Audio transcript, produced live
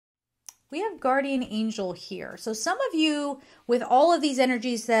we have guardian angel here. So some of you, with all of these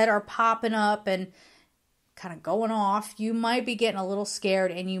energies that are popping up and kind of going off, you might be getting a little scared,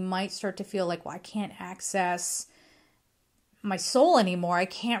 and you might start to feel like, well, I can't access my soul anymore. I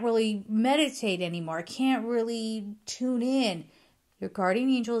can't really meditate anymore. I can't really tune in. Your guardian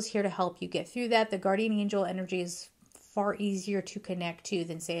angel is here to help you get through that. The guardian angel energy is far easier to connect to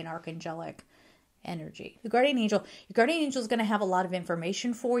than, say, an archangelic energy. Your guardian angel is going to have a lot of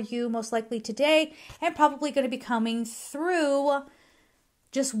information for you, most likely today, and probably going to be coming through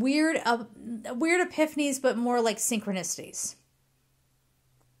just weird epiphanies, but more like synchronicities.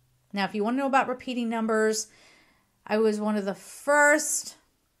 Now, if you want to know about repeating numbers, I was one of the first,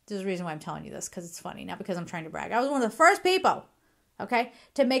 there's a reason why I'm telling you this, because it's funny, not because I'm trying to brag. I was one of the first people, okay,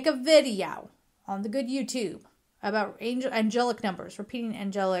 to make a video on the good YouTube about angelic numbers, repeating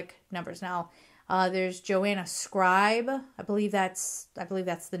angelic numbers. Now, there's Joanna Scribe. I believe that's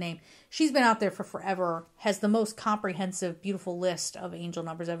the name. She's been out there for forever, has the most comprehensive, beautiful list of angel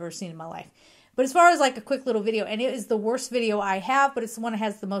numbers I've ever seen in my life. But as far as like a quick little video, and it is the worst video I have, but it's the one that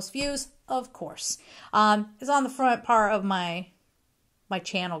has the most views, of course. It's on the front part of my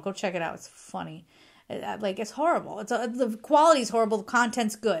channel. Go check it out. It's funny. Like, it's horrible. The quality's horrible. The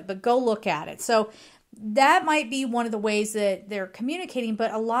content's good, but go look at it. So that might be one of the ways that they're communicating,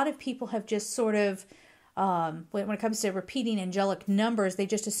 but a lot of people have just sort of, when it comes to repeating angelic numbers, they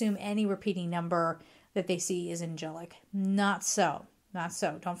just assume any repeating number that they see is angelic. Not so. Not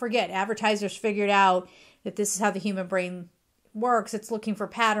so. Don't forget, advertisers figured out that this is how the human brain works. It's looking for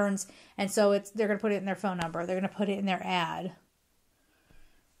patterns, and so they're going to put it in their phone number. They're going to put it in their ad.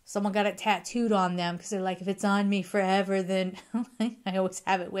 Someone got it tattooed on them because they're like, if it's on me forever, then I always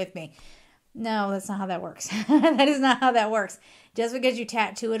have it with me. No, that's not how that works. That is not how that works. Just because you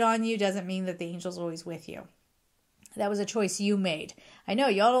tattoo it on you doesn't mean that the angel's always with you. That was a choice you made. I know,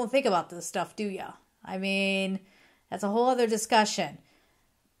 y'all don't think about this stuff, do ya? I mean, that's a whole other discussion.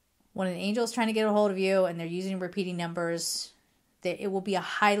 When an angel's trying to get a hold of you and they're using repeating numbers, that it will be a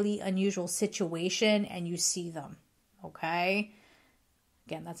highly unusual situation and you see them, okay?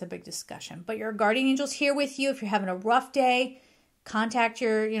 Again, that's a big discussion. But your guardian angel's here with you. If you're having a rough day, contact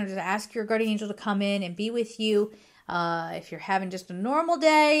just ask your guardian angel to come in and be with you. If you're having just a normal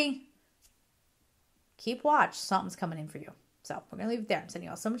day, keep watch. Something's coming in for you. So we're going to leave it there. I'm sending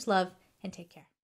you all so much love and take care.